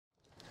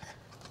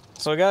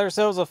So we got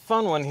ourselves a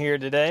fun one here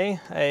today,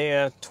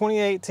 a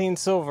 2018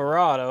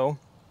 Silverado.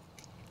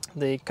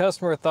 The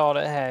customer thought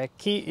it had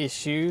key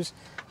issues,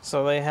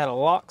 so they had a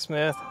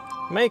locksmith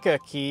make a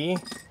key,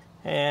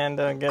 and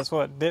guess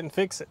what? Didn't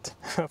fix it.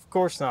 Of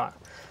course not.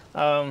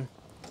 And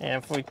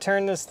if we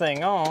turn this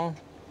thing on,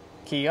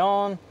 key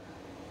on,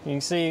 you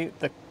can see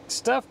the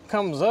stuff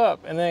comes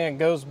up and then it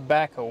goes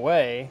back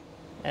away,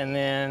 and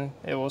then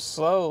it will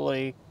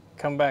slowly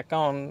come back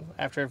on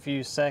after a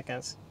few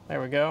seconds.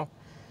 There we go.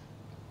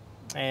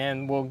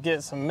 And we'll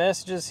get some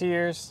messages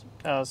here,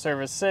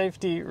 service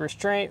safety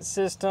restraint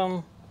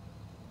system,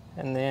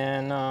 and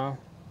then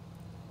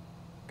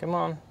come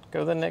on, go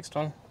to the next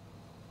one,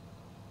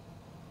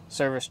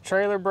 service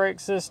trailer brake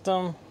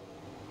system.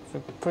 If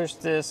we push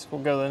this, we'll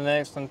go to the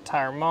next one,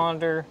 tire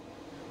monitor,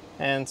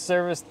 and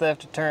service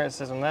theft deterrent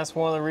system. That's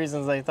one of the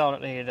reasons they thought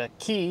it needed a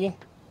key.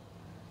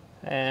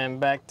 And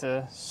back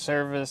to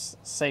service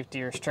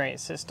safety restraint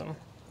system.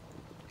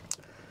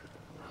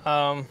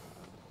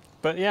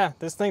 But yeah,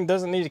 this thing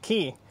doesn't need a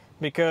key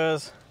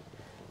because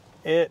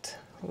it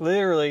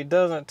literally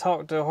doesn't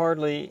talk to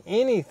hardly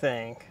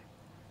anything.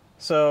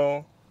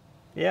 So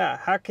yeah,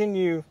 how can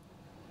you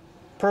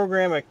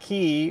program a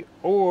key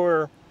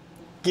or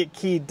get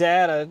key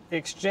data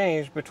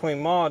exchanged between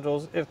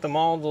modules if the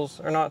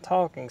modules are not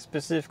talking,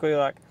 specifically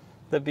like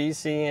the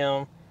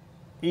BCM,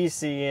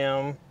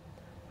 ECM,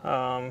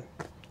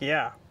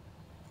 yeah.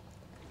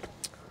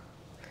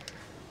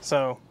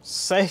 So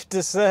safe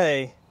to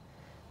say,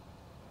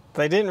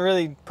 they didn't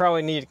really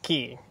probably need a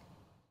key.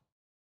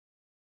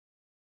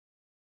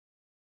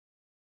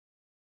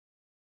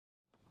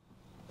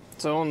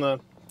 So on the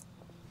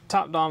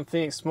Top Dom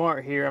Phoenix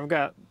Smart here, I've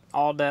got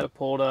all data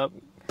pulled up.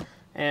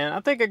 And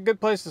I think a good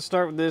place to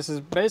start with this is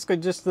basically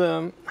just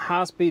the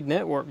high-speed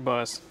network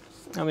bus.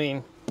 I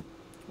mean,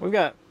 we've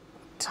got a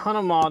ton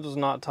of modules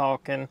not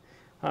talking,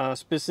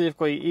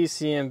 specifically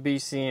ECM,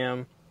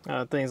 BCM,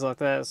 things like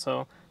that.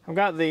 So I've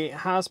got the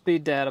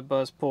high-speed data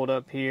bus pulled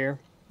up here.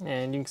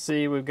 And you can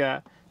see we've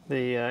got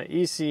the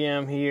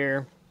ECM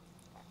here,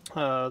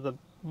 the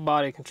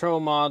body control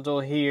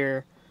module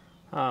here.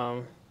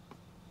 You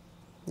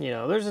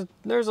know,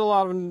 there's a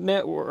lot of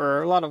network,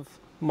 or a lot of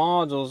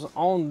modules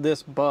on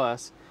this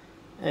bus,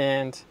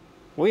 and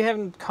we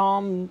haven't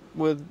come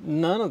with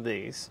none of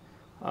these.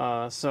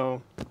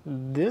 So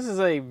this is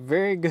a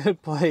very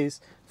good place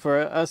for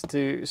us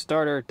to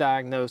start our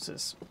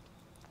diagnosis.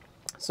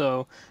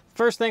 So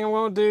first thing I'm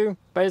going to do,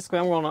 basically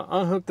I'm going to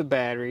unhook the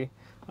battery.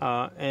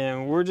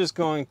 And we're just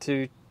going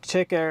to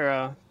check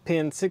our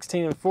pin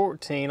 16 and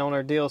 14 on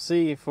our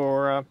DLC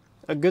for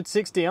a good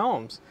 60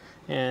 ohms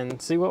and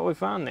see what we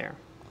find there.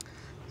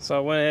 So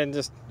I went ahead and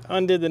just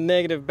undid the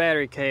negative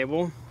battery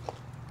cable.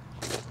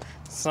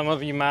 Some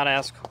of you might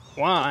ask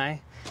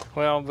why.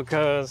 Well,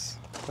 because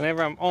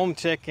whenever I'm ohm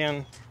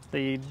checking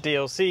the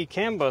DLC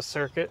CAN bus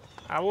circuit,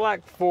 I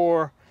like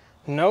for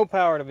no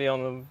power to be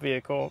on the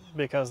vehicle,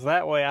 because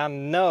that way I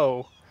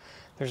know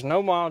there's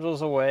no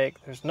modules awake,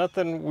 there's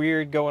nothing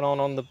weird going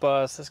on the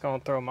bus that's going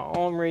to throw my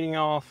ohm reading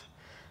off.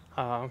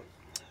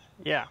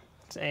 Yeah,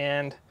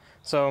 and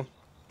so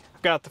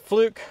I've got the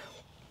fluke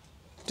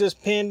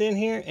just pinned in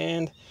here,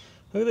 and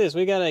look at this,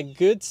 we got a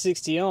good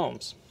 60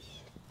 ohms.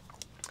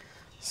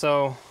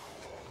 So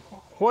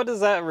what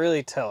does that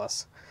really tell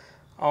us?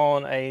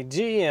 On a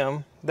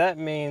GM, that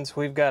means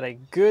we've got a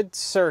good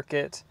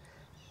circuit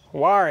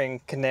wiring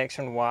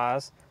connection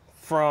wise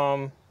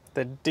from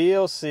the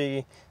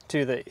DLC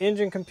to the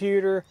engine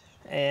computer,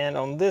 and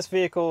on this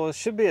vehicle it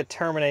should be a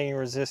terminating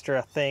resistor,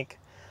 I think,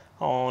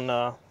 on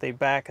the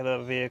back of the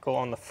vehicle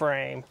on the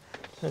frame.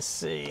 Let's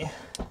see.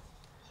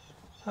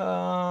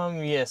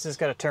 Yes, it's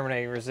got a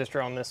terminating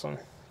resistor on this one.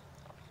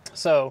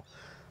 So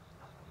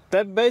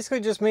that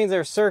basically just means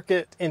their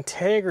circuit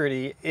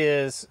integrity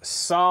is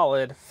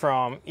solid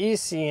from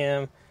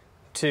ECM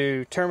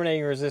to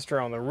terminating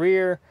resistor on the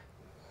rear,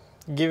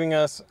 giving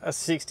us a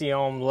 60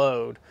 ohm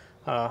load,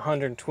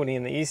 120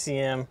 in the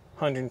ECM,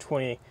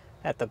 120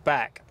 at the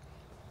back.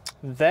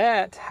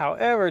 That,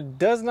 however,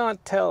 does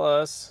not tell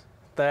us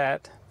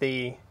that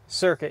the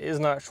circuit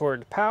is not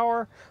shorted to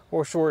power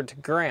or shorted to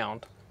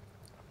ground.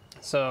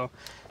 So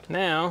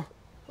now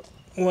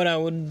what I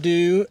would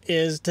do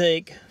is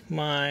take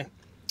my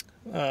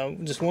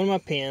just one of my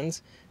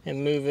pins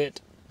and move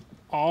it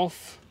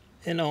off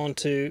and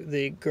onto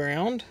the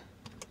ground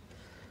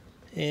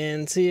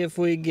and see if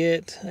we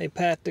get a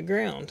path to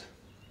ground.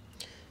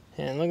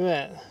 And look at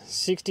that,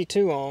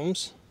 62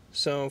 ohms.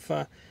 So if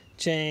I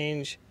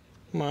change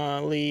my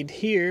lead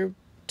here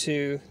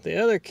to the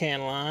other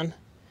CAN line,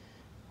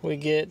 we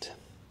get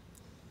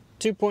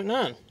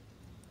 2.9.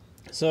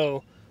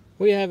 So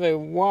we have a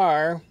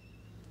wire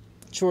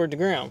shorted to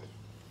ground.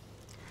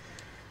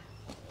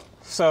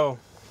 So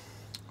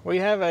we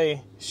have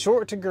a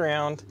short to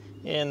ground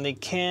in the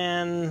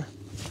CAN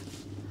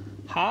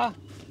high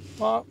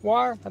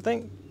wire, I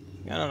think.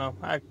 I don't know.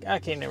 I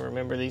can't even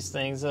remember these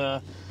things.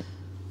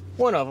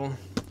 One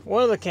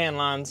of the CAN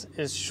lines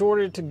is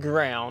shorted to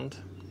ground.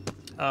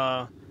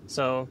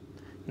 So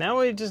now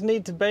we just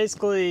need to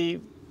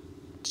basically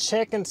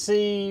check and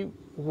see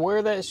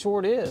where that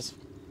short is.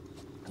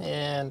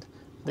 And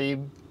the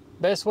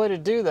best way to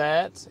do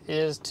that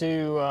is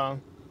to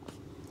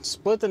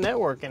split the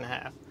network in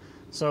half.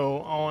 So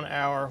on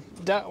our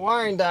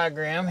wiring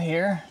diagram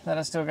here that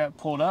I still got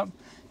pulled up,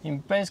 you can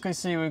basically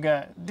see we've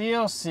got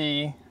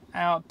DLC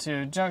out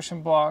to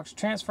junction blocks,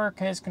 transfer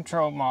case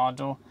control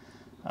module,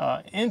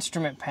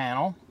 instrument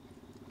panel,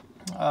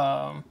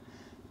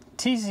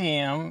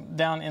 TCM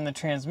down in the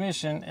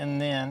transmission, and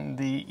then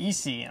the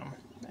ECM.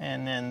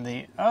 And then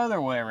the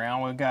other way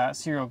around, we've got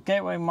serial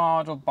gateway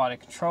module, body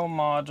control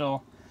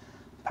module,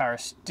 power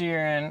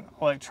steering,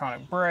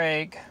 electronic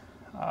brake,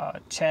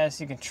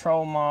 chassis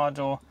control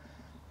module,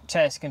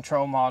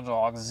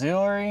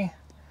 auxiliary,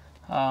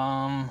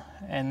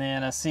 and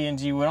then a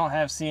CNG. We don't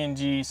have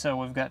CNG, so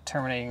we've got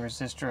terminating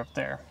resistor up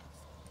there.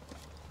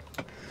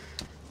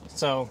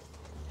 So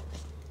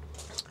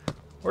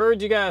where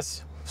would you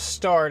guys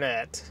start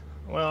at?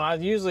 Well, I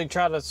usually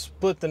try to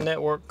split the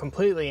network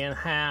completely in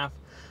half.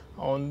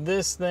 On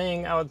this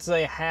thing, I would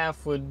say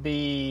half would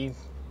be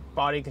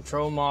body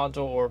control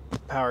module or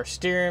power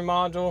steering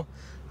module.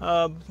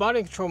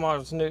 Body control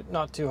module is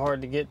not too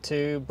hard to get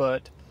to,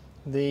 but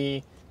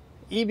the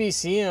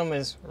EBCM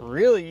is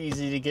really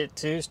easy to get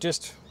to. It's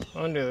just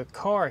under the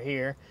car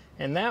here,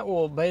 and that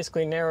will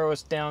basically narrow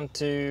us down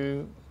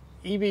to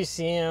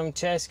EBCM,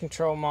 chassis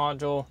control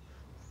module,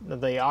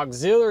 the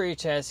auxiliary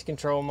chassis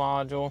control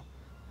module,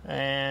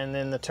 and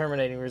then the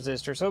terminating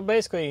resistor. So it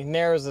basically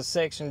narrows the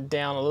section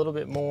down a little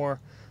bit more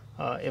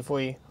if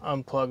we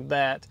unplug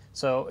that.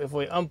 So if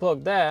we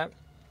unplug that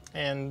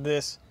and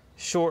this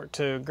short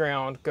to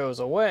ground goes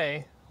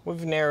away,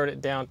 we've narrowed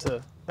it down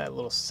to that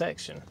little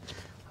section.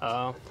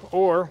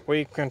 Or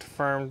we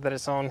confirm that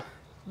it's on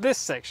this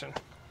section.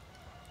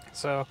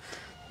 So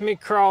let me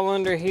crawl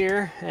under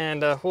here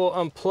and we'll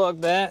unplug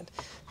that.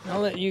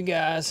 I'll let you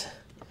guys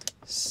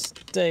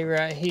stay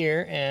right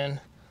here and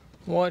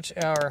watch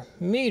our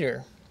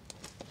meter.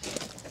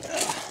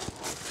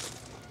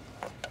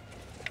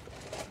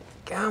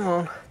 Come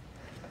on.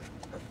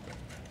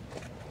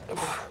 A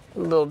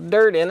little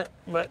dirt in it,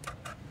 but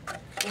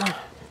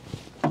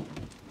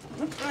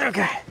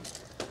okay.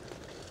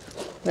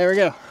 There we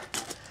go.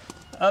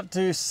 Up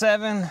to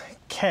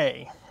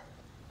 7K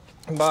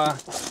by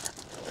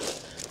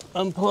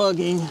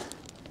unplugging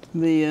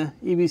the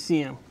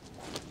EBCM.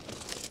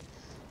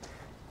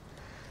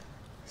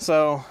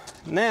 So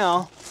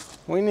now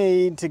we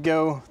need to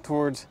go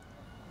towards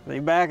the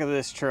back of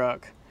this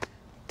truck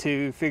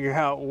to figure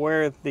out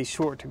where the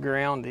short to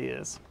ground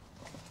is.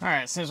 All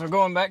right, since we're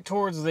going back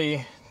towards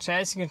the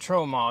chassis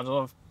control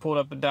module, I've pulled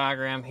up a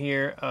diagram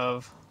here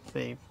of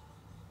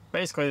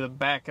basically the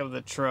back of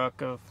the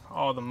truck of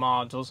all the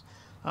modules.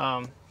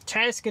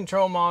 Chassis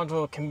control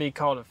module can be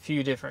called a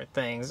few different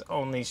things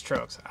on these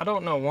trucks. I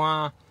don't know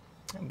why,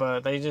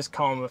 but they just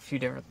call them a few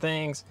different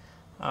things.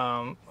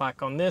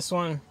 Like on this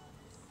one,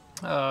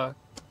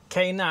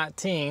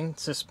 K19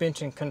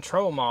 suspension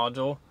control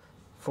module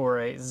for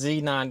a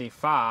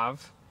Z95,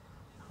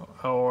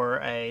 or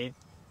a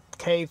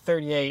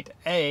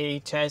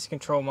K38A chassis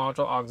control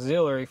module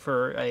auxiliary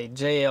for a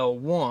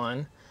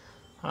JL1,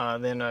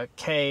 then a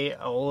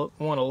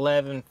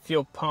K111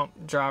 fuel pump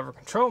driver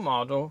control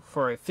module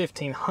for a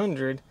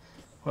 1500.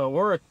 Well,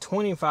 we're a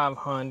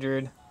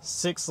 2500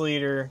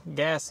 6-liter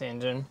gas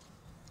engine.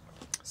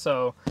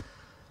 So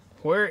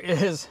where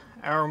is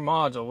our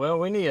module? Well,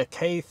 we need a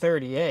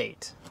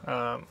K38,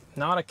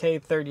 not a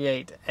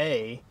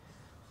K38A,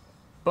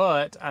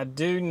 but I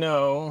do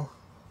know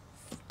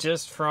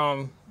just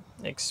from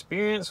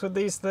experience with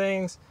these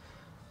things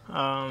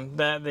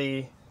that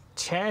the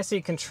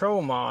chassis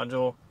control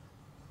module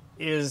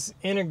is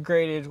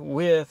integrated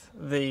with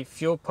the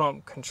fuel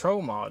pump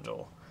control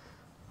module.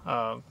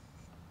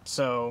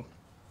 So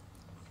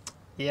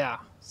yeah,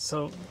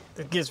 so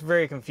it gets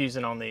very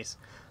confusing on these,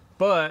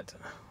 but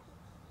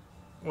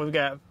we've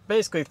got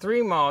basically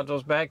 3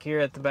 modules back here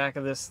at the back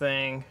of this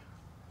thing,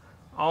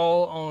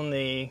 all on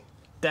the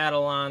data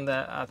line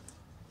that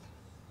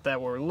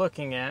we're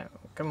looking at.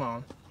 Come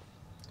on,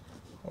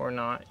 or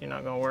not, you're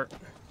not gonna work.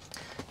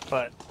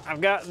 But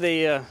I've got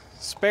the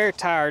spare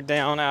tire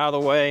down out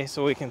of the way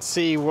so we can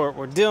see what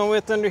we're dealing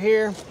with under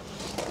here.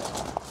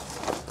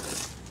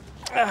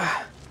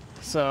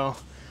 So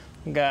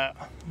we've got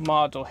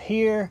module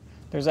here.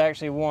 There's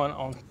actually one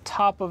on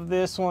top of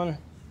this one.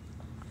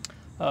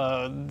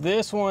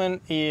 This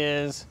one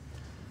is,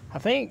 I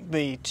think,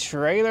 the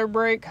trailer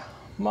brake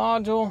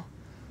module,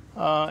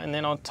 and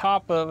then on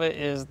top of it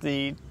is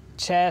the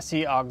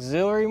chassis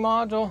auxiliary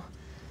module,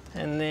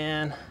 and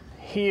then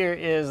here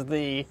is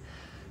the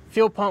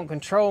fuel pump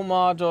control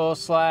module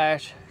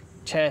slash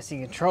chassis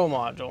control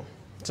module.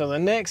 So the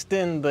next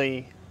in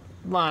the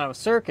line of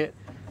circuit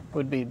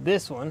would be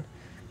this one.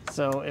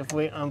 So if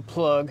we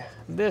unplug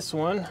this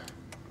one,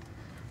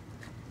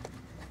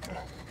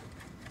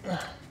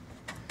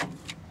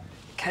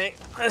 okay,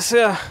 let's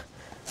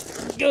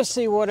go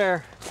see what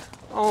our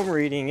ohm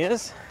reading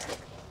is.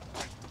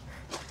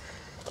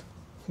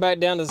 Back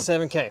down to the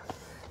 7K.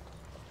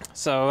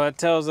 So that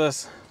tells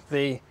us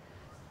the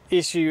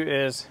issue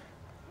is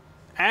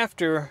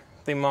after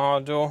the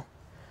module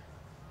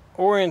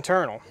or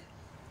internal.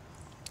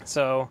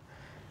 So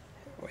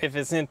if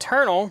it's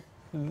internal,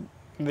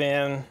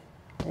 then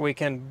we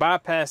can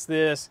bypass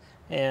this,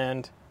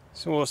 and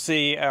so we'll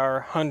see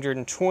our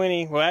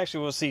 120. Well,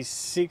 actually we'll see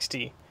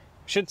 60. We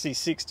should see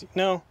 60.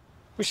 No,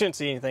 we shouldn't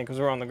see anything because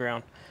we're on the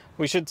ground.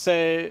 We should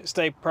stay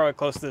probably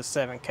close to the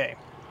 7K.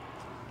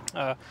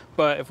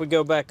 But if we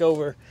go back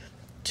over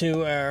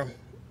to our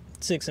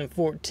 6 and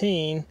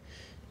 14,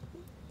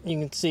 you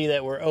can see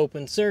that we're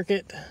open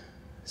circuit.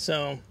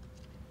 So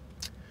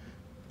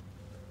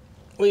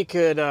we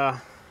could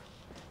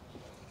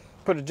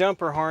put a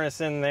jumper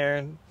harness in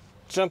there,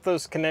 jump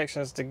those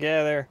connections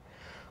together,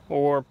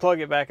 or plug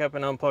it back up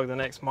and unplug the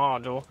next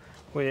module,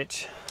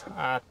 which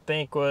I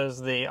think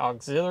was the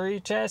auxiliary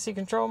chassis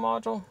control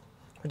module,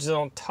 which is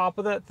on top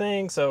of that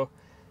thing. So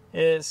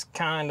it's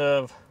kind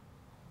of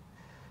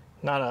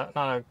not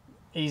a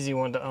easy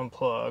one to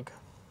unplug.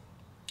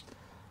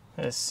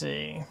 Let's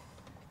see.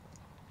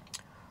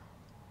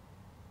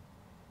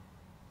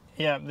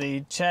 Yeah,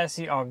 the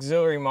chassis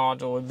auxiliary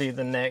module would be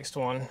the next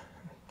one.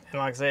 And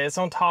like I say, it's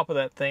on top of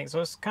that thing, so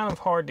it's kind of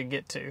hard to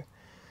get to.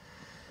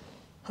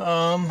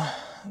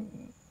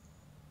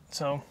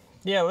 So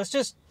yeah, let's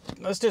just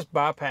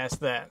bypass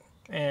that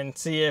and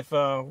see if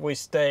we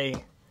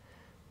stay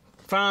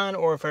fine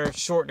or if our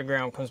short to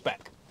ground comes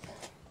back.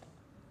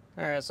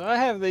 Alright, so I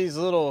have these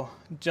little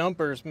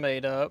jumpers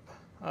made up.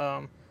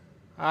 I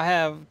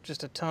have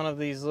just a ton of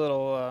these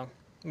little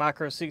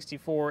micro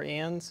 64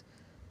 ends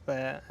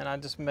and I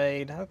just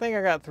made, I think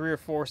I got 3 or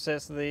 4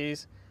 sets of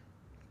these,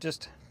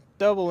 just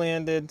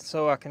double-ended,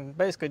 so I can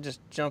basically just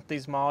jump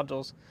these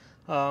modules.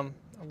 I've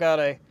got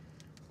a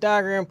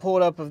diagram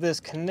pulled up of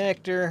this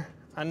connector.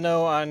 I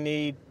know I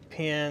need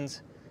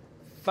pins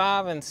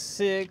 5 and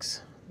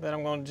 6 that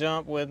I'm going to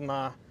jump with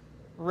my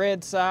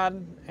red side,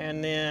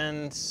 and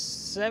then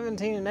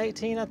 17 and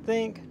 18 I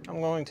think I'm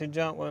going to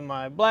jump with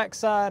my black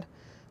side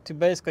to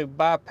basically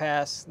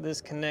bypass this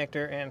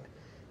connector and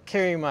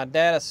carry my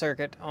data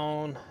circuit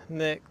on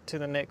to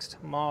the next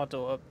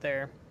module up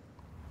there.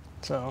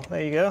 So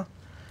there you go.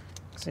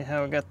 See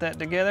how we got that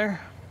together.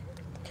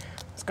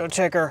 Let's go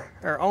check our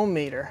ohm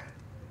meter.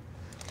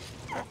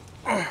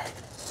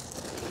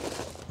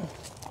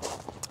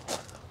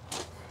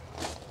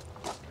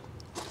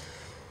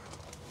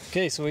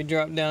 Okay, so we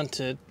dropped down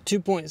to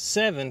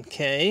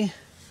 2.7K.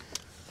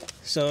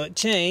 So it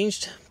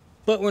changed,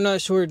 but we're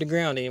not shorted to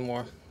ground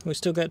anymore. We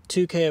still got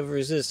 2K of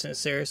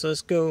resistance there. So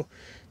let's go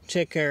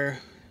check our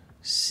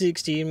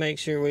 60 and make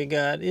sure we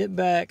got it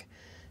back.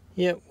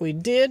 Yep, we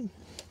did.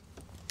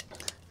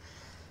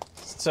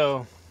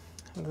 So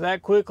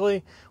that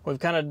quickly, we've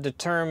kind of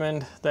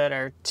determined that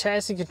our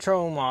chassis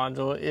control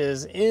module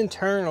is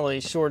internally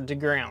shorted to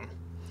ground.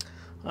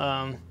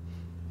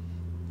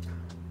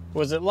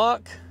 Was it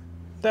luck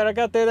that I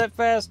got there that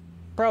fast?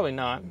 Probably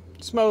not.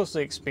 It's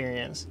mostly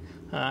experience.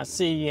 I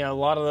see a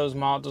lot of those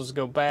modules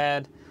go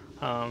bad.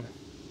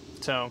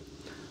 So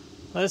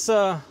let's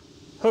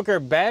hook our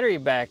battery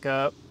back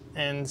up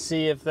and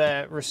see if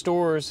that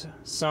restores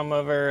some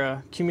of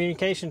our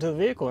communication to the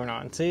vehicle or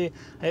not. And see,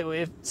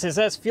 since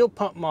that's fuel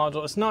pump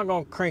module, it's not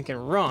going to crank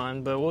and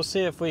run, but we'll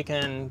see if we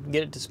can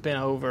get it to spin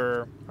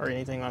over or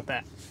anything like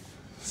that.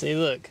 See,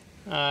 look,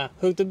 I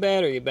hooked the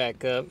battery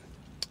back up,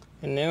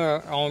 and now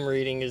our ohm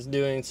reading is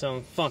doing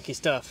some funky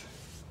stuff.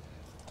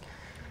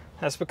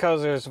 That's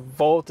because there's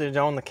voltage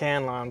on the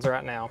CAN lines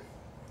right now.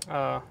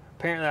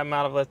 Apparently I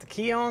might have left the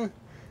key on,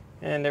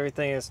 and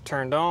everything is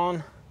turned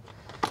on.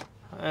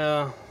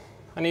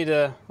 I need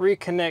to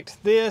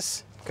reconnect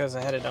this because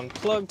I had it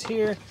unplugged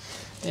here,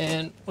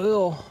 and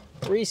we'll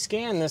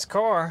rescan this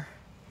car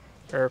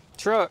or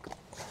truck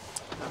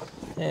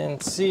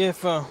and see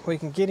if we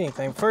can get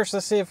anything. First,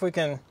 let's see if we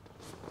can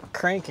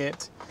crank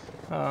it.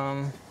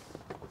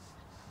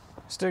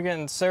 Still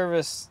getting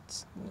service.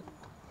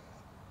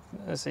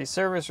 Let's see,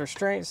 service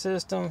restraint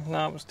system.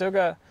 No, still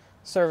got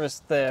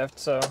service theft,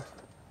 so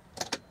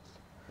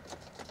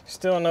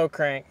still no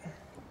crank.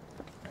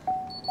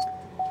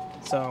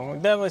 So we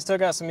definitely still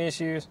got some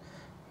issues,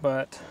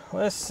 but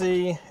let's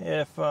see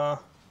if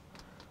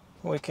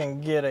we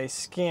can get a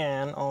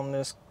scan on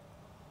this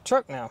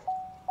truck now.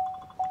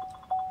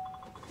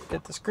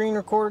 Get the screen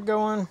recorder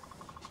going.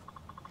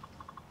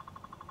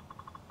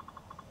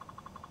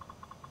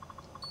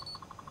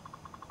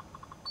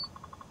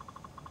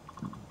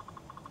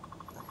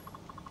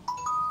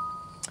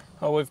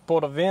 Oh, we've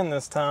pulled a VIN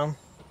this time.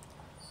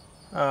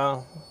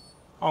 On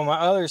my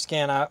other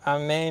scan, I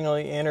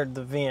manually entered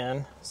the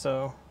VIN,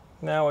 so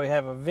now we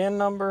have a VIN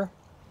number.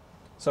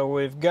 So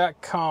we've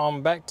got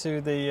COM back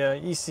to the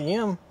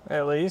ECM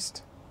at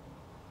least.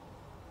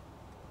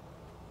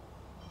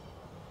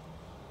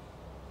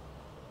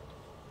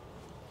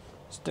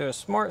 Let's do a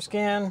smart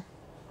scan.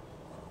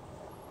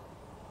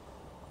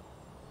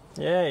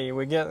 Yay,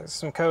 we get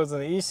some codes in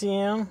the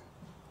ECM.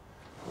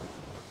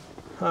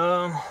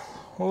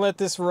 We'll let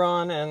this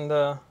run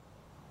and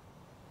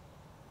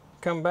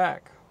come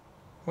back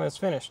when it's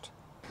finished.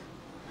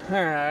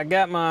 Alright, I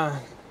got my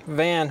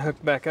van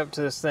hooked back up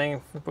to this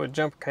thing with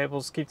jumper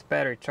cables, keep the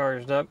battery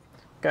charged up.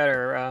 Got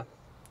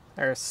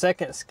our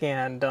second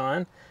scan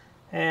done,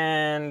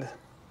 and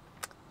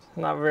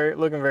not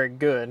looking very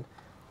good.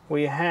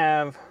 We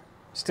have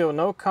still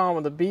no comm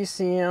with the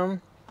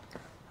BCM,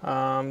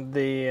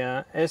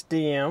 the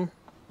SDM.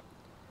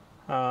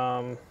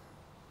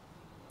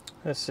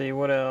 Let's see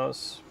what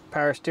else.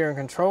 Power steering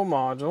control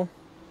module.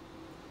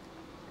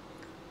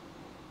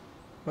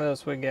 What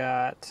else we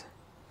got?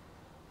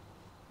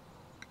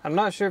 I'm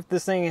not sure if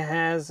this thing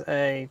has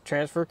a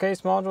transfer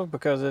case module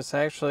because it's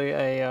actually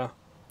a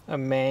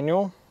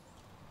manual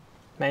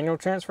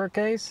transfer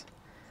case.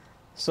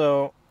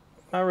 So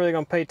not really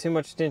going to pay too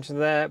much attention to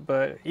that,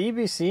 but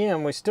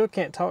EBCM, we still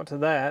can't talk to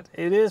that.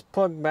 It is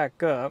plugged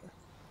back up.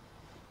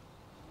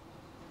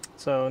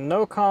 So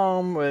no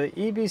comm with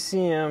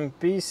EBCM,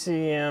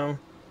 BCM,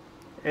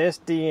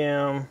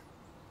 SDM,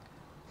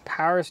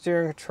 power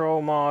steering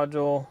control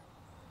module.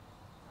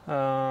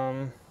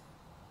 I'm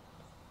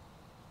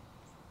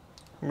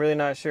really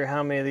not sure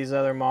how many of these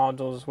other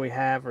modules we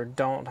have or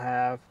don't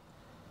have.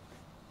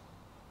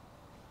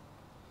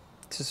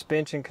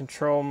 Suspension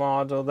control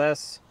module,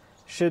 that's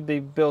should be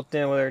built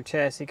in with our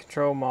chassis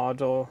control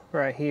module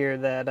right here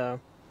that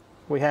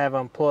we have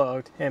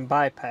unplugged and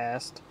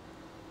bypassed.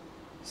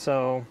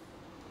 So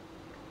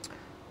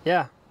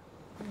yeah,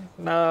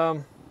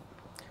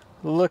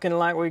 looking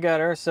like we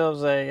got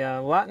ourselves a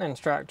lightning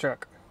strike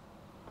truck.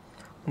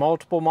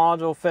 Multiple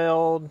module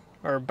failed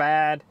or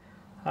bad.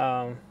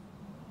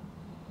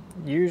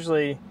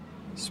 Usually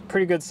it's a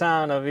pretty good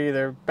sign of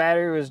either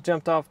battery was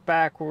jumped off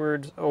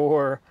backwards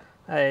or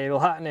a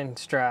lightning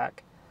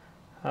strike.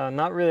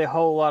 Not really a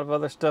whole lot of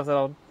other stuff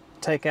that'll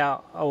take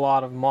out a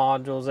lot of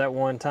modules at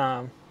one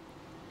time.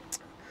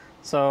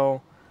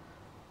 So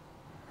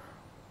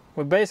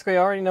we basically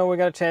already know we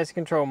got a chassis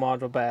control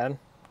module bad,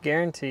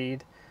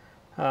 guaranteed.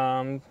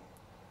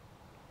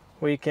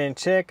 We can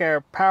check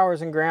our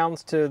powers and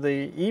grounds to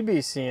the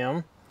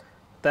EBCM.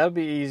 That'll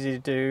be easy to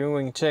do.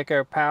 We can check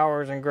our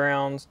powers and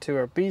grounds to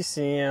our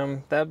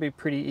BCM. That'll be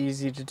pretty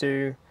easy to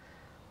do.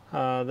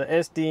 The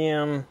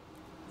SDM,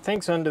 I think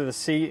it's under the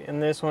seat in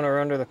this one or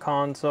under the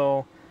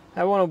console.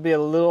 That one will be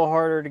a little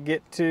harder to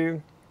get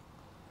to.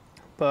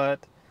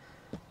 But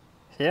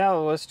yeah,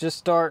 let's just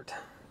start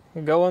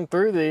going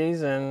through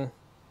these and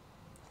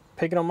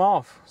picking them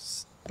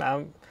off.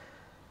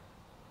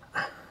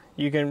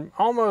 You can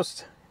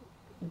almost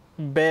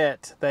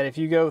bet that if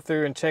you go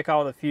through and check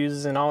all the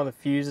fuses and all the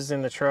fuses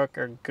in the truck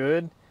are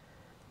good,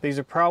 these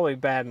are probably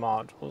bad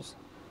modules.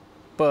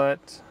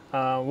 But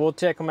we'll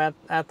check them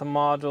at the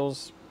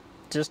modules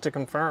just to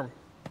confirm.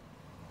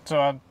 So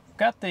I've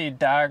got the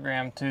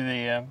diagram to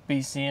the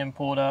BCM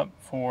pulled up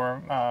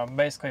for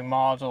basically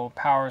module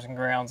powers and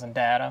grounds and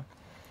data.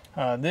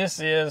 This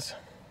is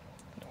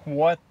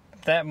what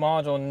that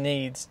module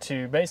needs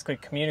to basically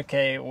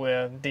communicate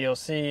with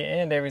DLC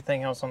and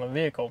everything else on the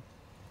vehicle.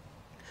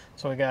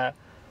 So we got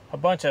a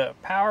bunch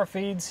of power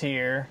feeds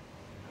here,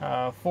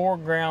 4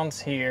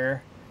 grounds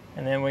here,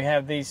 and then we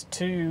have these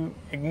 2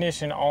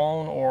 ignition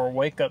on or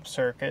wake up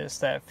circuits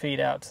that feed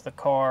out to the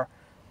car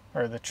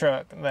or the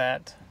truck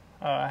that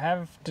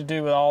have to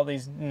do with all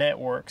these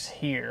networks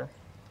here.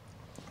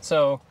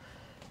 So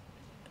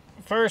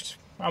first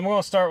I'm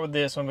going to start with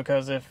this one,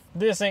 because if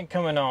this ain't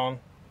coming on,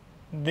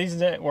 these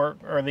network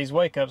or these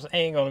wake ups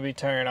ain't going to be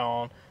turning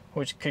on,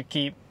 which could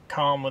keep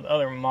comm with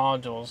other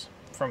modules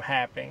from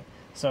happening.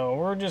 So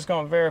we're just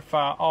going to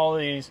verify all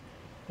these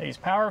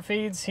power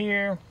feeds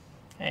here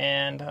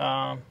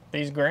and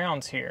these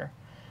grounds here.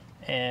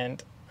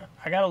 And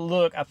I got to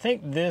look, I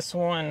think this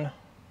one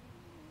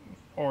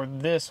or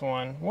this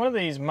one, one of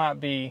these might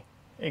be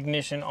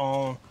ignition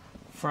on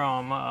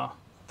from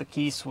the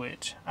key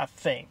switch, I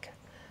think.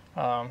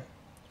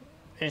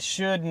 It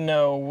should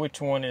know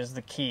which one is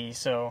the key,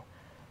 so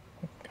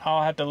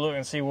I'll have to look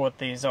and see what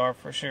these are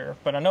for sure.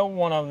 But I know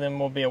one of them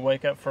will be a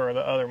wake up for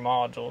the other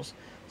modules.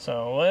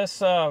 So let's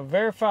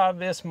verify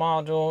this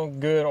module,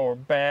 good or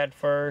bad,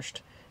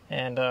 first,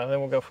 and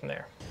then we'll go from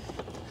there.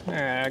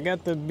 Alright, I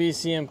got the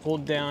BCM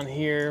pulled down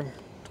here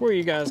to where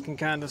you guys can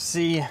kind of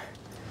see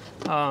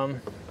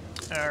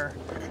our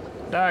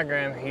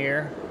diagram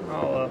here.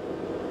 I'll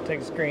take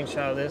a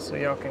screenshot of this so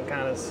y'all can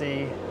kind of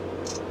see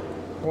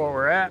where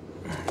we're at.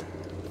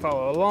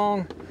 Follow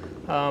along.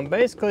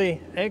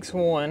 Basically,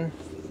 X1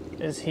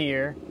 is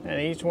here, and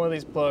each one of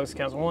these plugs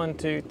counts 1,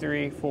 2,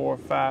 3, 4,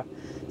 5,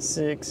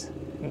 6,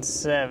 and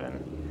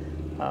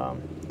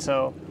 7.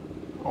 So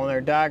on their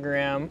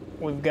diagram,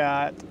 we've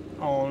got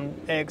on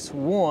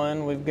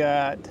X1, we've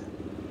got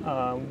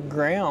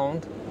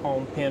ground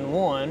on pin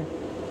 1,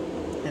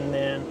 and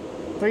then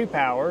 3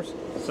 powers.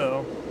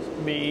 So it's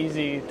gonna be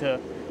easy to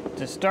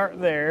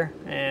start there,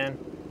 and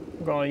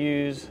I'm going to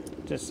use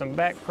just some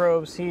back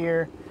probes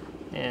here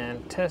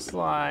and test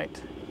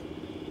light,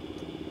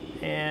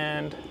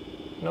 and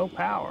no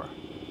power.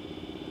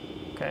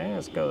 Okay,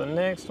 let's go to the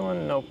next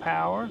one, no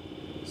power.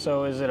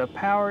 So is it a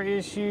power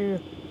issue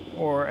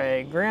or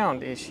a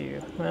ground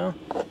issue? Well,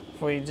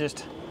 if we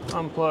just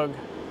unplug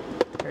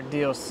our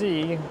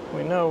DLC,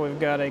 we know we've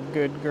got a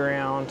good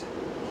ground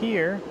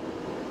here.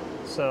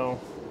 So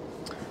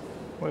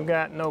we've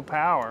got no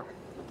power.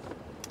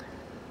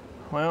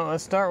 Well,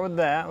 let's start with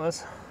that.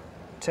 Let's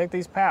check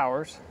these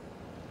powers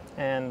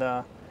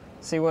and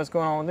see what's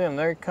going on with them.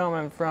 They're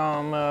coming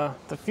from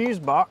the fuse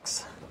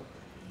box.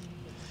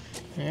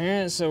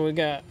 Alright, so we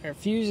got our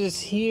fuses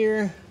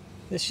here.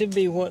 This should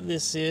be what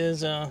this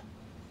is.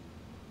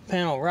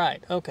 Panel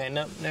right. Okay,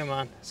 no, never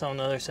mind. It's on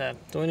the other side.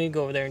 So we need to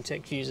go over there and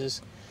check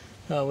fuses.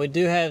 We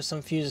do have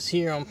some fuses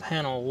here on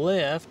panel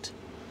left.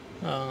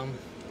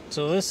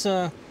 So let's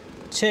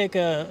check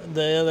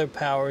the other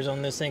powers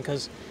on this thing,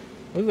 because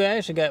we've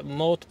actually got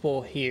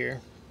multiple here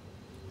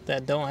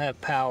that don't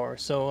have power.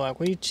 So like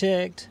we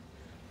checked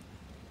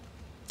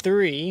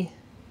 3,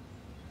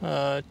 2,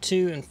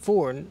 and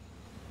 4.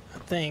 I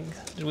think.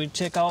 Did we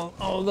check all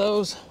of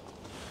those?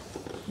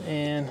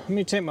 And let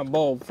me check my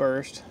bulb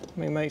first. Let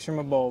me make sure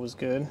my bulb is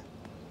good.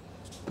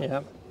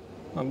 Yep,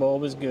 my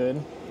bulb is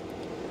good.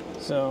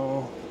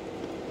 So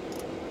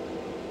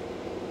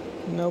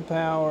no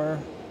power,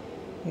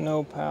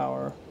 no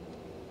power,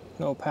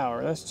 no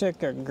power. Let's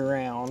check our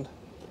ground.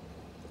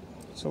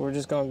 So we're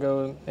just going to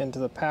go into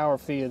the power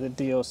feed of the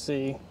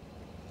DLC,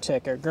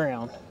 check our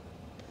ground.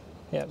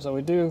 Yep, so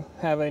we do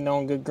have a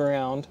known good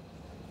ground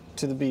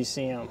to the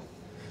BCM.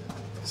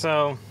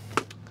 So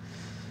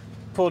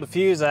pulled the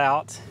fuse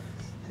out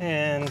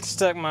and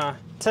stuck my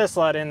test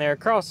light in there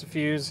across the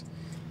fuse,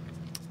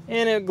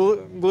 and it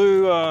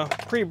blew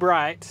pretty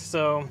bright.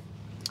 So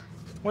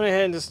went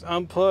ahead and just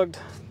unplugged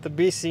the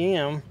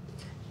BCM,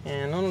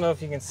 and I don't know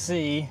if you can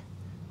see,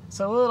 it's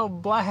a little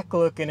black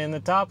looking in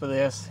the top of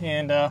this,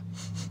 and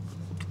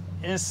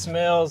it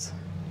smells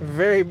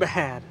very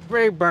bad,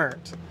 very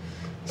burnt.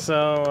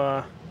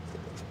 So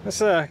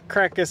let's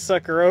crack this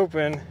sucker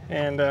open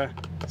and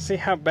see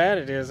how bad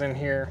it is in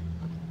here,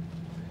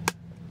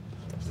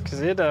 because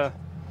it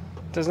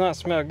does not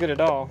smell good at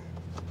all.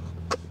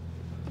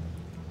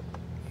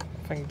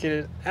 If I can get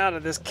it out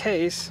of this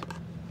case.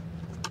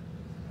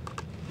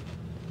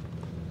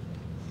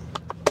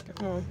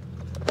 Come on.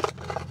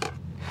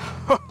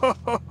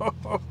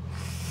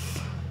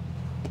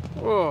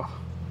 Whoa.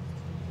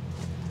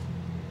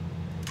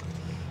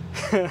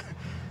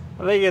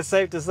 I think it's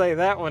safe to say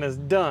that one is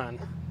done.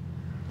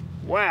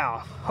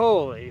 Wow,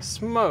 holy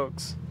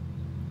smokes.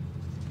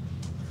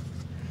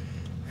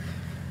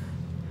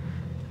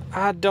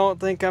 I don't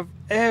think I've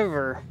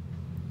ever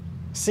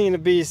seen a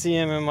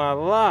BCM in my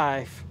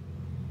life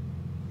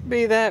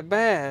be that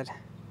bad.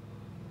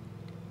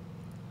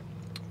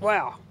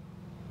 Wow.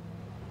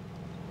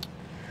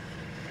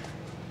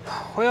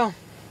 Well,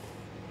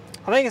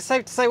 I think it's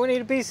safe to say we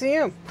need a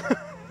BCM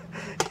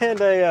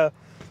and a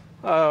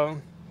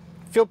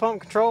fuel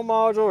pump control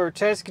module or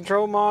chassis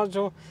control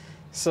module.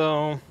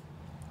 So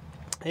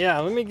yeah,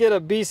 let me get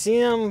a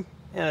BCM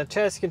and a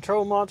chassis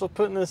control module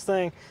put in this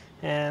thing,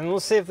 and we'll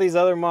see if these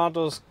other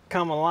modules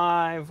come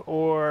alive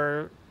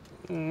or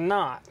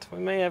not. We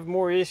may have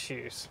more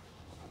issues.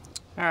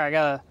 Alright, I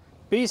got a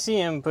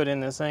BCM put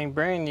in this thing,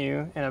 brand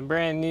new, and a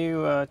brand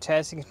new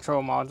chassis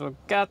control module.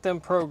 Got them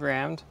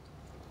programmed.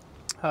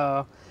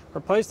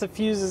 Replaced the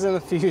fuses in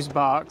the fuse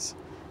box,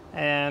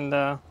 and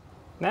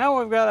now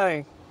we've got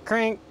a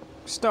crank,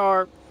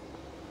 start,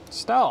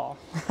 stall.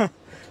 Let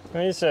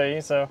me show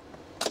you. So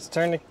let's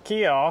turn the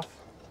key off.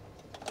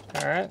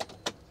 Alright,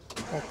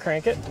 we'll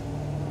crank it.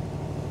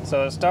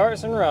 So it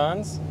starts and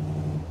runs,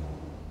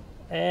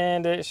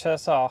 and it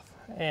shuts off,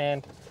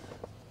 and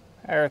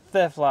our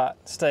theft light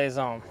stays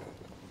on.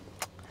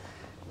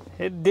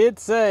 It did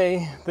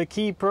say the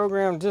key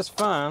programmed just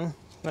fine.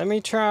 Let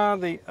me try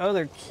the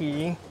other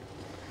key.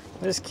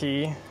 This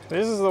key.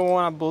 This is the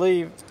one I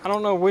believe. I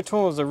don't know which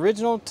one was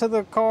original to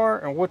the car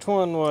and which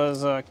one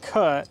was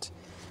cut,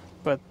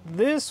 but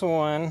this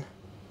one,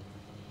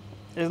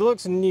 it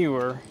looks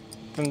newer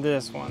than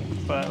this one.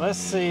 But let's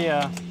see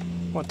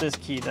what this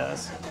key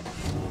does.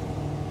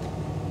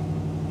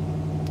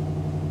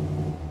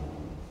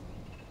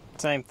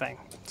 Same thing.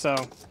 So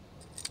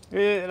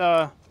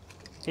it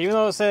even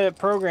though it said it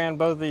programmed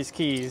both these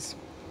keys,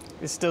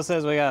 it still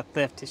says we got a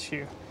theft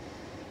issue.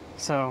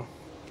 So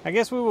I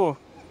guess we will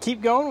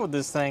keep going with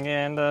this thing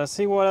and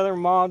see what other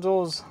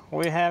modules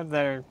we have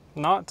that are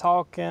not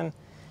talking,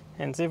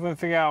 and see if we can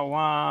figure out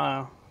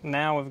why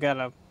now we've got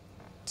a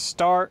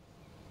start,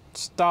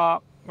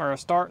 stop, or a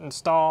start and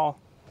stall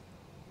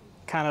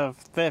kind of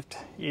theft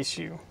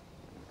issue.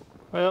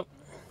 Well,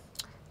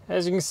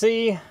 as you can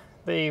see,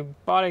 the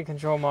body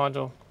control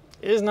module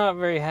is not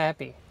very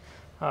happy.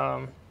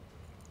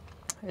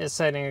 It's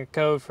setting a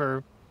code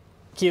for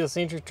keyless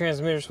entry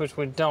transmitters, which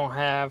we don't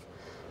have,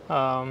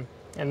 and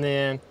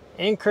then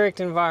incorrect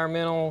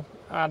environmental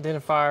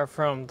identifier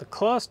from the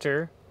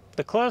cluster.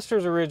 The cluster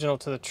is original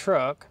to the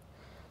truck,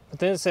 but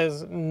then it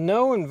says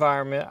no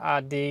environment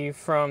ID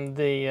from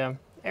the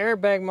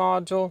airbag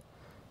module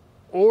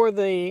or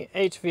the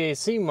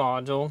HVAC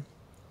module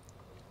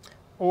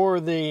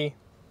or the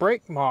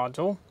brake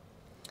module,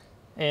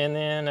 and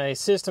then a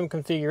system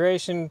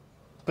configuration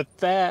but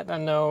that I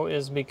know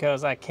is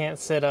because I can't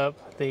set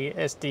up the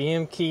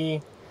SDM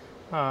key,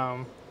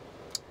 and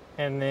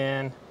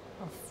then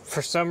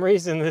for some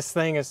reason this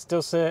thing is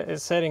still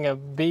setting a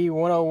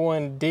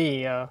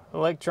B101D,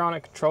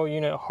 electronic control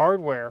unit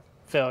hardware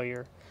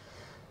failure.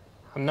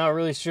 I'm not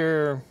really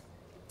sure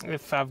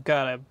if I've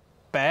got a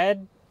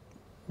bad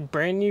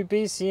brand new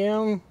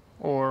BCM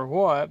or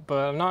what,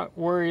 but I'm not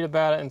worried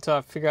about it until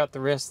I figure out the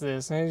rest of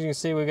this. And as you can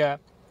see, we got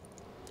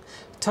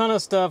a ton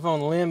of stuff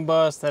on LIN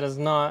bus that is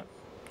not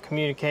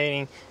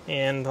communicating,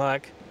 and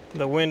like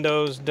the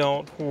windows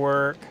don't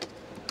work.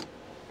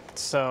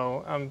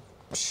 So I'm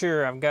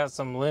sure I've got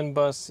some LIN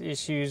bus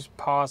issues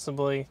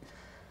possibly.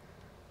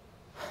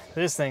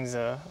 This thing's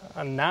a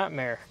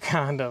nightmare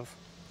kind of.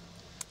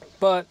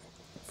 But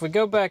if we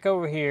go back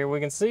over here, we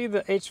can see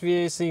the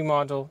HVAC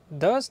module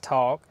does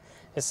talk.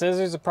 It says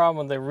there's a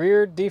problem with the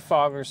rear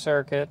defogger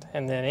circuit,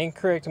 and then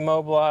incorrect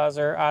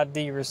mobilizer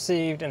ID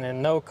received, and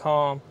then no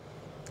comm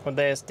with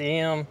the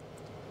SDM.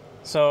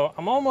 So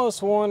I'm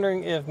almost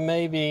wondering if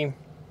maybe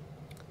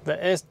the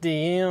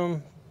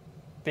SDM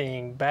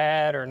being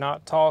bad or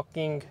not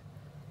talking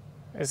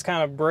is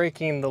kind of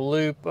breaking the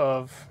loop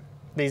of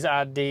these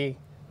ID,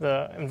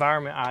 the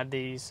environment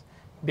IDs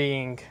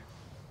being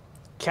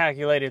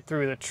calculated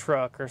through the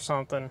truck or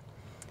something.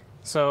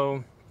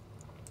 So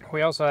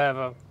we also have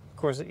of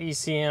course the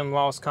ECM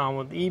lost comm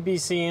with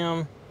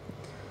EBCM.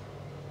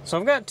 So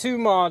I've got two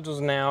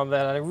modules now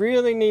that I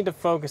really need to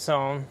focus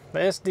on, the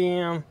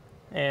SDM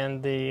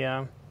and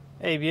the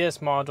ABS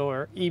module,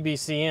 or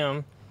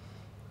EBCM.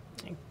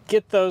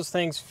 Get those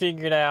things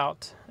figured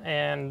out,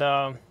 and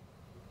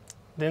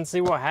then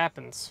see what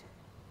happens.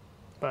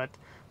 But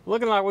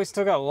looking like we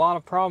still got a lot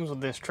of problems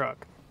with this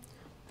truck.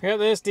 I got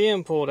the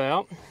SDM pulled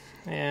out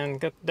and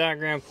got the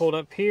diagram pulled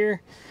up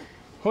here.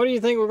 What do you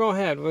think we're going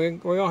to have? We're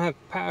going to have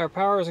our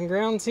powers and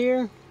grounds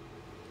here?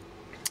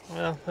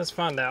 Well, let's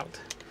find out.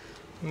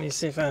 Let me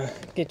see if I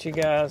get you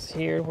guys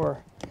here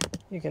where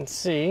you can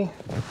see.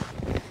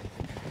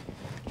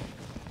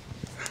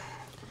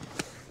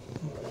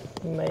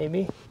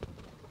 Maybe.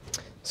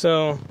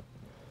 So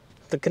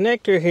the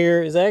connector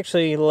here is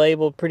actually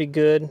labeled pretty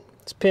good.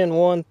 It's pin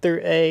 1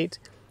 through 8,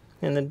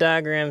 and the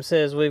diagram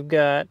says we've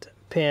got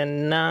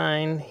pin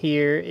 9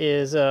 here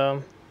is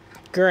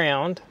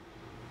ground.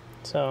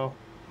 So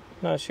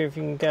not sure if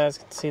you guys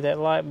can see that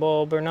light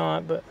bulb or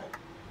not, but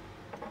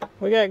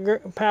we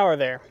got power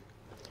there.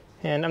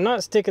 And I'm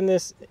not sticking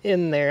this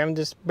in there, I'm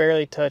just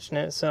barely touching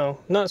it, so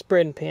not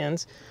spreading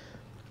pins.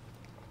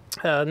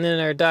 And then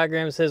our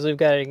diagram says we've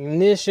got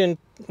ignition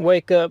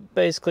wake up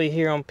basically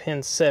here on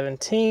pin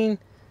 17.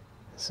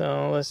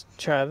 So let's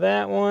try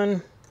that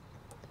one.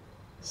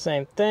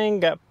 Same thing,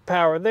 got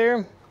power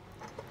there.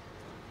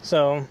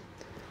 So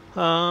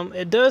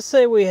it does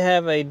say we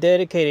have a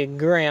dedicated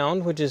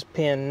ground, which is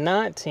pin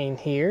 19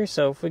 here.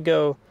 So if we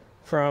go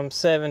from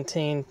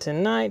 17 to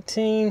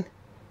 19,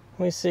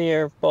 we see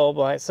our bulb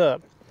lights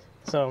up.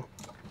 So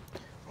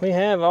we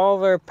have all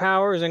of our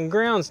powers and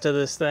grounds to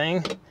this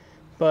thing,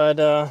 but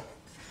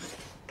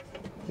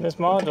this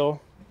module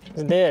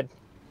is dead.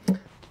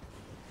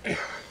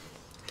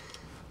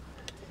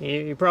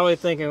 You're probably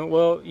thinking,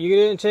 well, you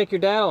didn't check your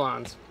data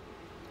lines.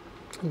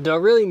 Do I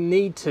really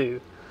need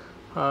to?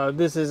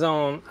 This is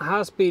on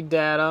high-speed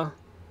data,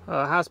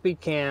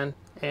 high-speed CAN,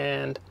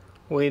 and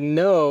we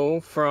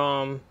know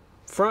from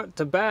front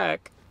to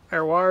back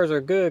our wires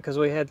are good because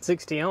we had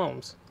 60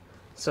 ohms.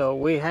 So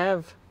we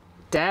have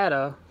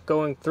data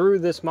going through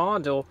this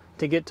module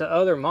to get to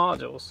other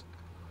modules.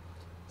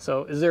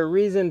 So is there a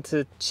reason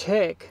to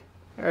check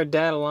our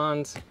data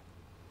lines?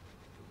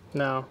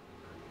 No.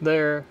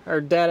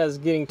 Our data is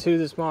getting to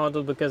this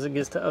module because it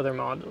gets to other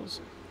modules.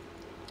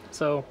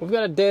 So we've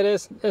got a dead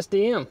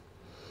SDM.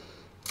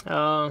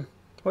 What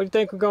do you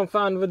think we're going to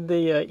find with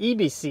the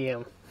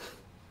EBCM?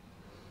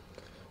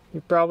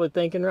 You're probably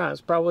thinking right, it's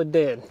probably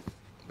dead.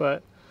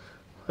 But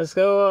let's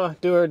go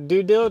do our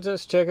due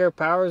diligence, check our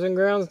powers and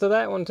grounds to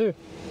that one too.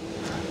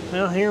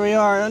 Well, here we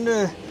are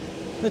under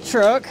the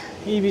truck,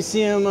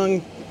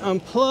 EBCM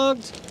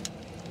unplugged.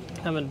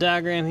 I have a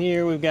diagram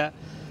here. We've got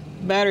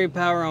battery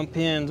power on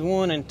pins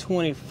 1 and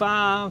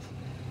 25,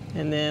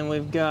 and then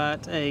we've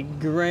got a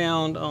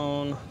ground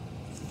on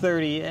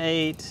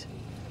 38.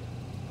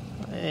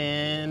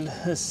 And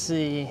let's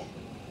see,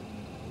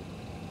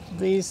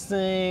 these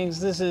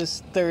things, this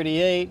is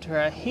 38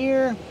 right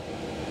here.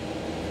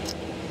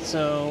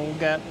 So we've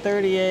got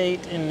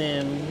 38, and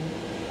then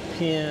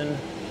pin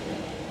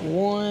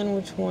 1,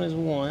 which one is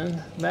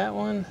 1? That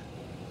one.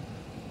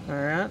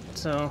 Alright,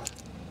 so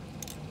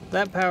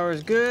that power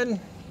is good.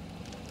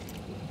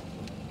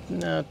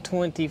 Now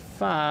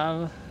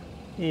 25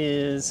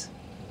 is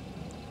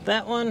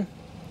that one.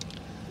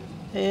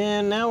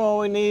 And now all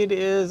we need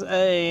is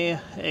a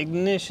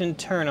ignition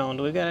turn on.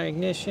 Do we got an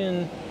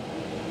ignition?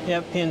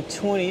 Yep, pin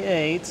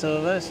 28.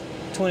 So that's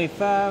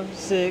 25,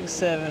 6,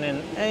 7,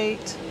 and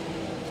 8.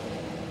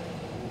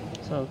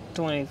 So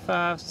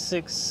 25,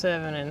 6,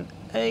 7, and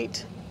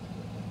 8.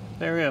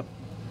 There we go.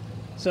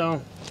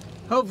 So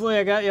hopefully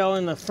I got y'all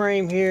in the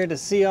frame here to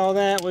see all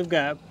that. We've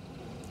got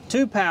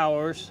 2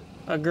 powers,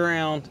 a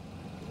ground,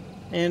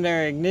 and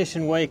our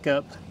ignition wake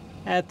up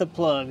at the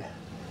plug,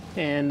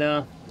 and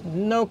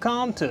no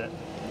comm to it.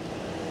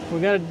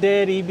 We got a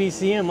dead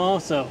EBCM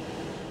also.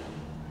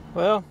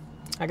 Well,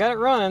 I got it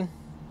running.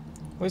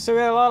 We still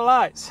got a lot of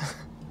lights.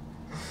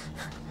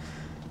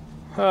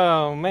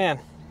 Oh man,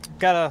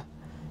 got a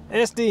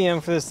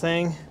SDM for this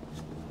thing,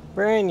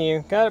 brand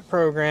new, got it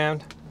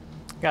programmed.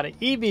 Got an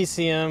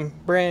EBCM,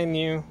 brand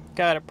new,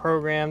 got it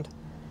programmed.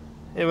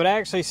 It would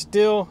actually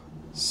still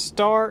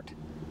start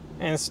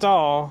and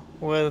stall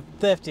with a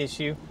theft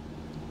issue.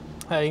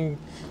 You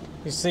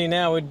see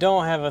now we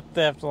don't have a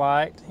theft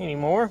light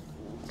anymore.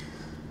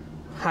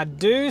 I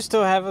do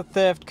still have a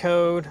theft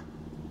code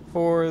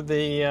for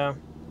the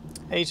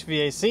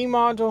HVAC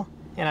module,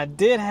 and I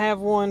did have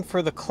one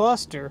for the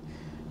cluster.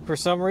 For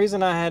some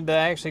reason I had to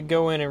actually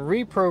go in and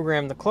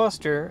reprogram the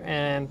cluster,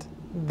 and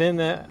then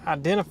the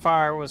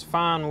identifier was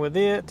fine with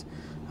it,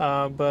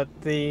 but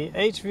the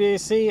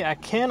HVAC I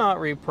cannot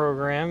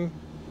reprogram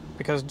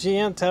because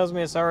GM tells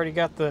me it's already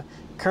got the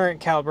current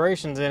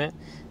calibrations in it,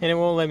 and it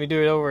won't let me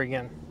do it over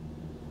again.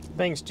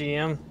 Thanks,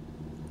 GM.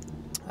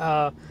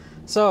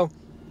 So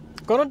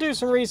gonna do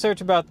some research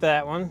about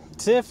that one,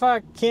 see if I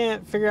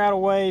can't figure out a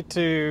way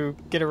to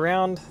get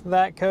around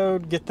that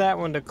code, get that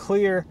one to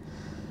clear.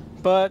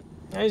 But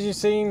as you've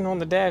seen on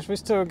the dash, we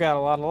still got a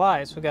lot of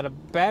lights. We got a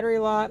battery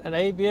light, an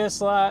ABS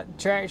light,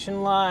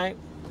 traction light,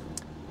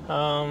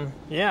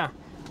 yeah.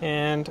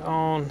 And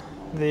on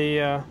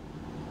the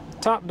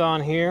top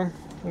down here,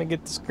 let me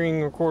get the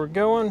screen recorder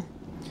going.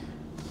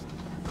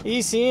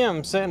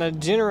 ECM setting a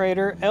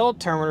generator L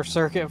terminator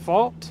circuit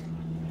fault.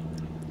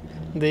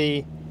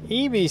 The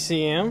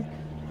EBCM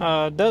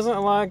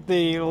doesn't like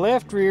the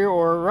left rear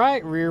or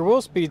right rear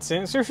wheel speed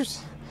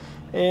sensors.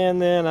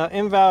 And then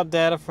invalid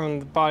data from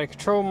the body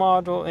control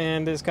module,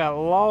 and it's got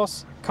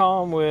loss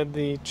comm with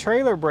the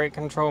trailer brake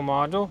control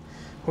module,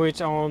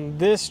 which on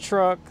this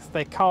truck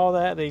they call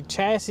that the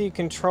chassis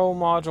control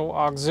module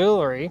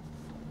auxiliary.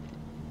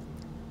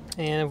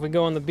 And if we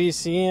go on the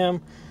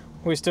BCM,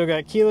 we still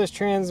got keyless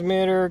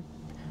transmitter,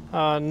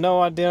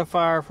 no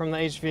identifier from the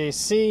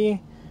HVAC,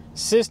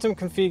 system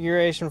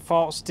configuration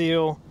fault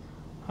still,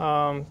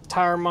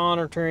 tire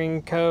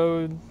monitoring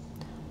code,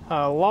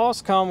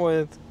 loss comm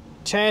with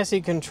chassis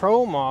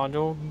control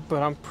module,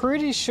 but I'm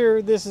pretty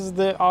sure this is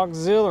the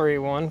auxiliary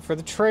one for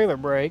the trailer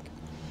brake.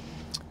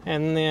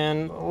 And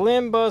then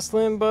limb bus,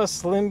 limb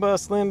bus, limb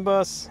bus, limb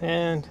bus,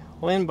 and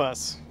limb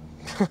bus.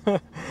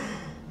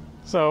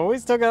 So we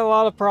still got a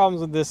lot of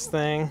problems with this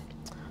thing.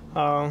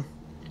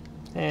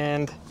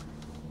 And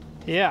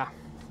yeah,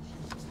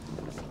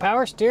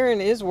 power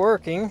steering is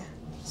working.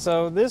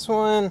 So this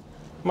one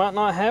might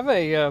not have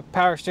a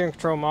power steering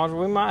control module.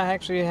 We might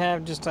actually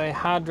have just a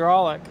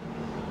hydraulic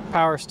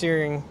power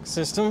steering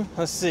system.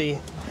 Let's see.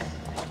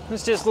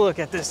 Let's just look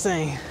at this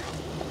thing.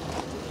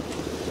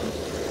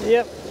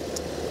 Yep,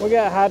 we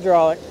got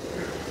hydraulic.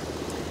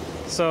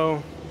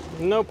 So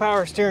no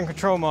power steering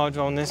control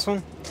module on this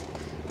one.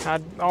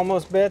 I'd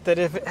almost bet that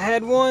if it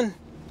had one,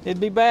 it'd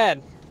be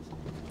bad.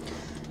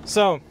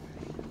 So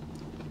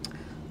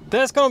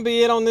that's gonna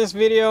be it on this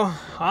video.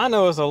 I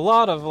know it's a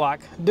lot of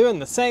like doing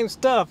the same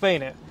stuff,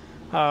 ain't it?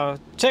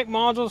 Check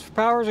modules for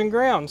powers and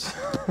grounds.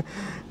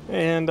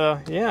 And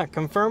yeah,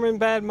 confirming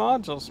bad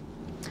modules.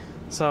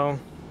 So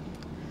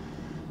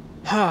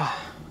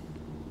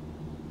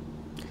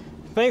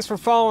thanks for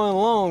following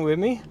along with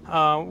me.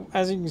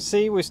 As you can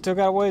see, we still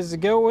got a ways to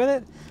go with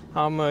it.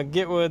 I'm gonna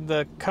get with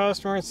the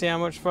customer and see how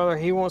much further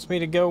he wants me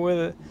to go with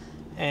it,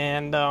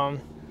 and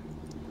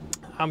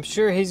I'm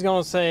sure he's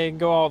gonna say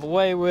go all the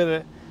way with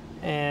it.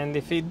 And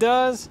if he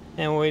does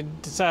and we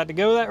decide to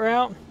go that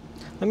route,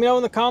 let me know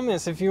in the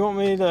comments if you want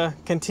me to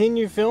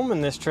continue filming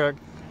this truck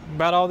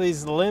about all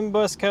these limb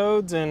bus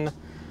codes and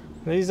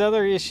these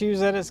other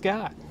issues that it's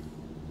got.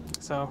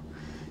 So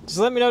just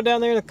let me know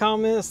down there in the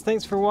comments.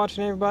 Thanks for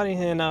watching, everybody,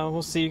 and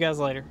we'll see you guys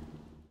later.